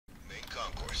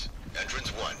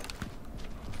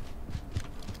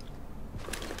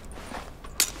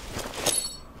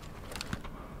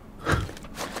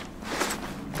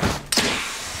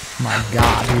my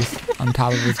god, he's on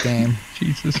top of his game.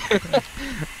 Jesus.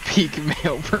 Peak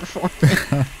male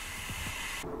performance.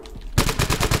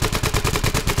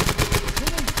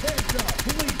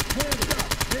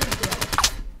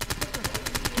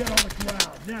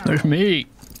 There's me.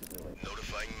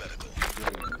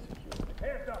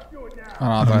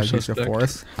 Unauthorized use of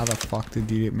force. How the fuck did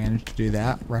you manage to do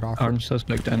that? Right off. Armed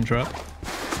suspect and trap.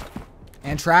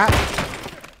 And trap.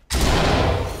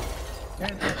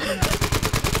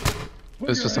 It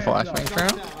was just a flashbang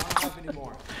trap?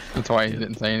 That's why you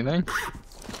didn't say anything?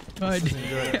 I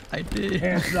did. I did.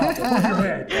 Hands up, above your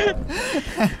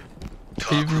head.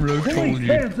 Even Rogue told you.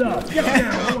 Hands up, get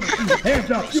down.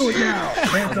 Hands up, do it now.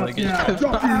 Hands up now.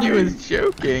 Drop your He knees. was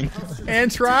joking.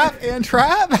 And trap. And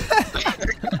trap. I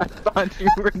thought you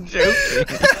were joking.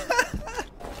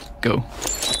 Go.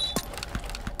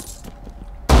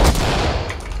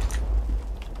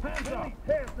 Hands up,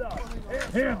 hands up,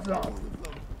 hands up.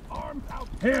 Arms out.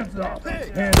 Hands up,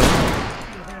 hands up.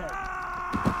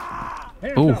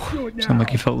 Hands Oh, up, do it now. sound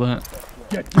like you felt that.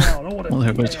 Get down, I want to Well,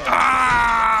 there it goes. see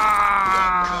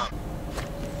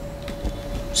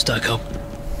Stuck up.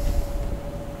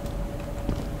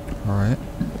 Alright.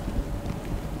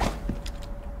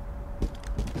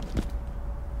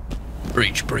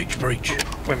 Breach, breach, breach.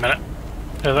 Wait a minute.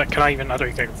 Can I even? I don't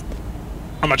even.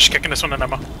 I'm not just kicking this one in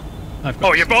ammo. I've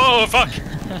got Oh, you. Oh, fuck!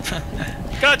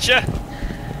 Gotcha!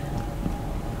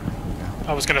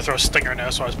 I was gonna throw a stinger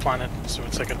now, so I was planning. So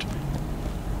it's second.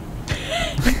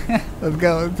 Let's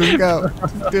go. Let's go.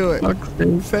 Let's do it.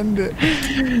 Send it.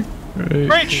 Right.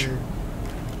 Breach!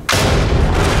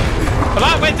 Well,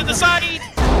 I went to the side!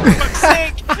 For fuck's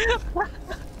sake!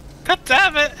 God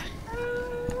damn it!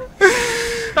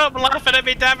 Stop laughing at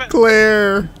me, damn it!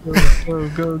 Clear. Go,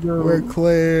 go, go. We're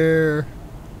clear.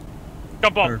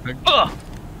 Jump off! Perfect. Ugh!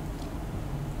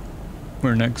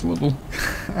 We're next level.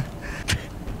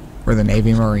 We're the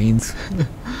Navy Marines.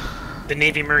 The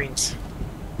Navy Marines.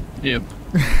 Yep.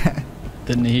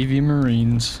 The Navy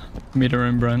Marines made our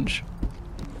own branch.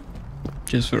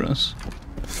 Just for us.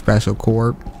 Special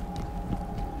Corps.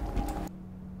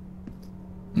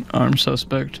 Armed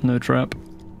suspect, no trap.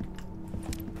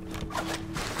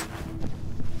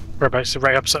 Whereabouts?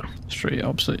 Right up, so. Straight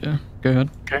opposite, yeah. Go ahead.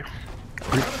 Okay.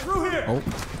 Oh.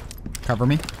 Cover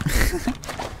me.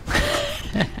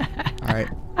 Alright.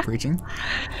 Breaching.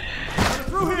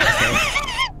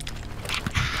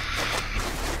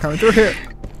 Coming through here.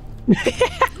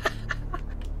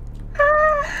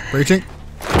 Breaching.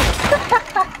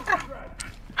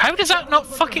 How does that not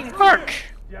fucking work?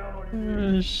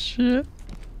 Shit.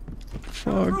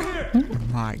 Fuck.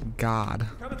 My god.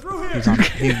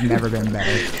 He's never been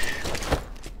better.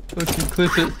 Fucking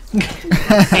clip it.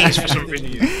 Ace for some reason.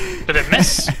 Did it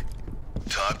miss?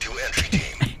 Talk to entry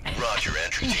team. Roger,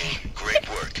 entry team. Great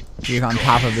work. He's on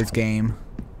top of his game.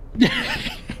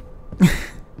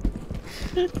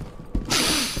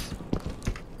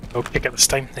 Oh, pick up this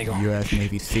time. There you go. U.S.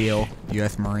 Navy SEAL.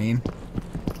 U.S. Marine.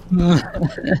 No,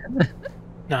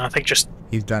 I think just.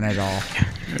 He's done it all.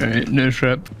 Alright, no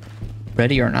trap.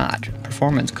 Ready or not,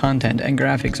 performance, content, and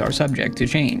graphics are subject to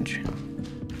change.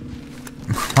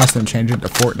 Must have changed it to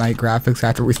Fortnite graphics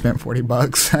after we spent $40.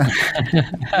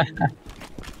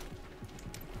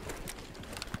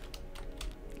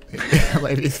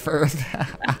 Ladies first.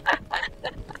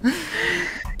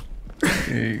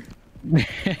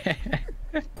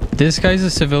 This guy's a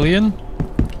civilian?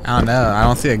 I don't know. I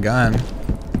don't see a gun.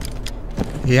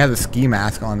 He has a ski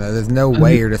mask on though. There's no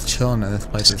way you're just chilling in this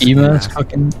place. with Ski mask,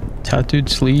 fucking tattooed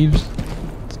sleeves.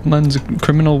 This man's a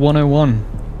criminal 101.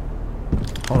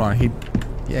 Hold on.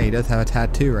 Yeah, he does have a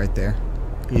tattoo right there.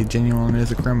 He genuinely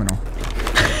is a criminal.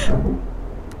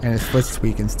 And his foot's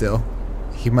tweaking still.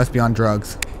 He must be on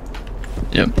drugs.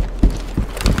 Yep.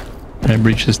 I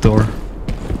breach this door.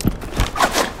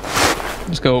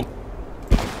 Let's go.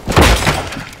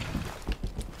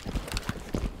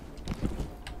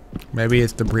 Maybe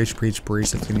it's the breach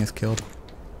that's getting us killed.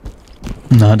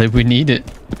 Nah, that we need it.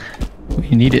 We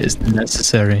need it. It's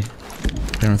necessary.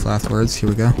 Famous last words. Here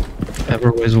we go.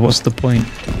 Otherwise, what's the point?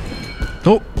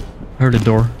 Oh! Heard a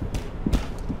door.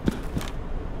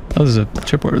 Oh, there's a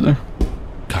tripwire there.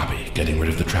 Copy. Getting rid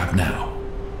of the trap now.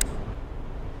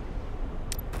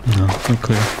 No, we're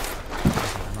clear.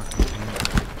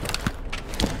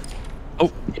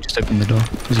 Oh, he just opened the door.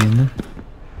 Is he in there?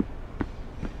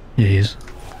 Yeah, he is.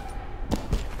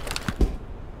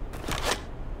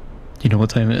 You know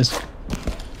what time it is?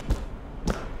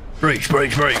 Breach,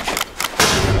 breach, breach!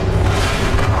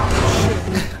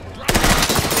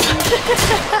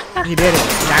 He did it.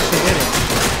 He actually did it.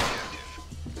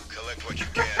 Collect what you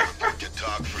can. To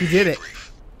talk for He did it.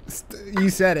 You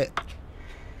said it.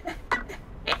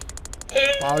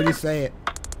 Why would you say it?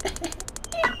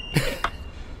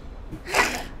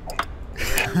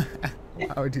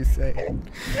 Why would you say it?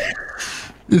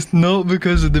 It's not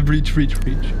because of the breach.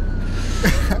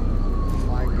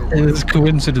 My goodness. It's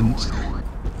coincidence.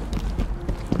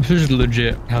 This is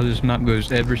legit how this map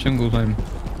goes every single time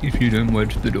if you don't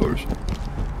wedge the doors.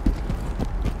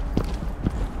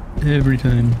 Every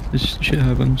time this shit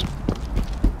happens.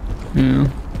 Yeah.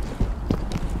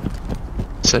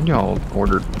 Said y'all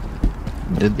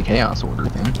did the chaos order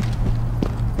thing.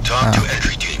 Talk to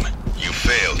entry team. You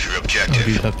failed your Oh, objective.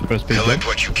 you have to press big Collect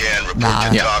what you can. Report Nah.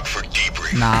 to Yeah. TOC for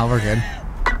debrief. Nah, we're good.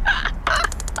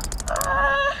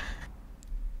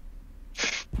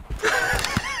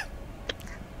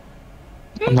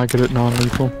 I'm not good at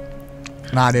non-lethal.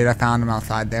 Nah, dude, I found him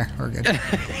outside there. We're good.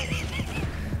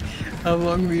 How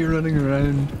long were you running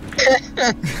around?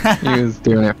 He was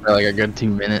doing it for like a good 2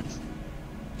 minutes.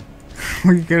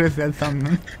 We could have said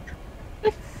something.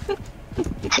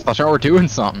 I thought y'all were doing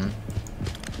something.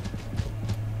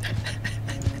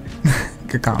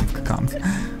 Good comms, good comms.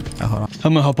 Oh, hold on.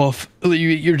 I'm gonna hop off. I'll let you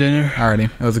eat your dinner. Alrighty,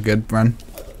 it was a good run.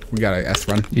 We got a S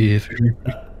run. Yeah, for sure.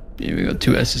 Yeah, we got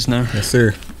 2 S's now. Yes,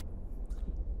 sir.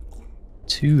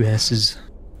 2 S's.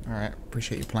 Alright,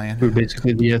 appreciate you playing. We're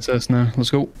basically the A.S.S now.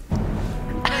 Let's go.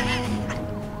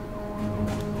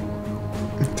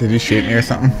 Did you shoot me or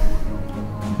something?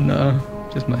 No,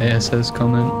 just my A.S.S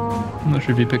comment. I'm not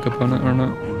sure if you pick up on it or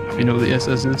not. If you know what the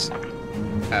A.S.S is.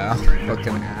 Oh,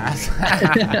 fucking ass.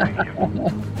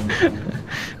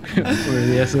 We're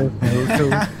the A.S.S.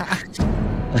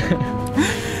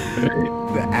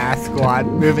 The ass squad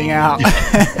moving out.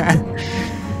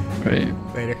 Right.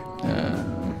 Later.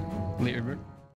 Later, bro.